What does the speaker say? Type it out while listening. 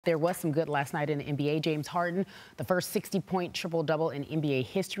There was some good last night in the NBA. James Harden, the first 60-point triple-double in NBA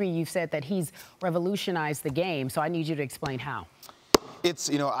history. You've said that he's revolutionized the game, so I need you to explain how.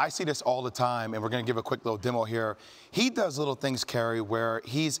 I see this all the time, and we're going to give a quick little demo here. He does little things, Carrie, where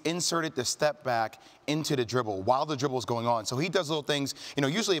he's inserted the step back into the dribble while the dribble is going on. So he does little things.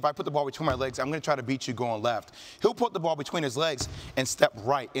 Usually if I put the ball between my legs, I'm going to try to beat you going left. He'll put the ball between his legs and step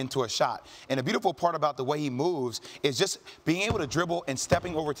right into a shot. And the beautiful part about the way he moves is just being able to dribble and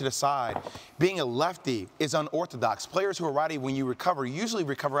stepping over to the side. Being a lefty is unorthodox. Players who are righty, when you recover, usually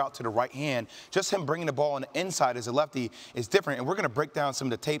recover out to the right hand. Just him bringing the ball on the inside as a lefty is different. And we're going to break down some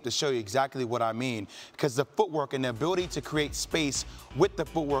of the tape to show you exactly what I mean. Because the footwork and the ability to create space with the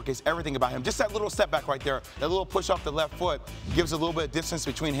footwork is everything about him. Just that little step back right there, that little push off the left foot gives a little bit of distance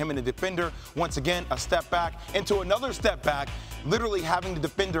between him and the defender. Once again, a step back into another step back, literally having the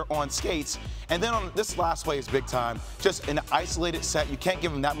defender on skates. And then on this last play is big time. Just an isolated set. You can't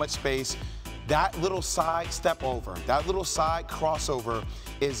give him that much space. That little side step over, that little side crossover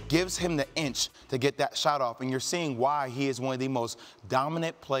gives him the inch to get that shot off. And you're seeing why he is one of the most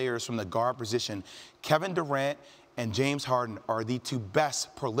dominant players from the guard position. Kevin Durant and James Harden are the two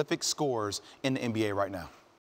best prolific scorers in the NBA right now.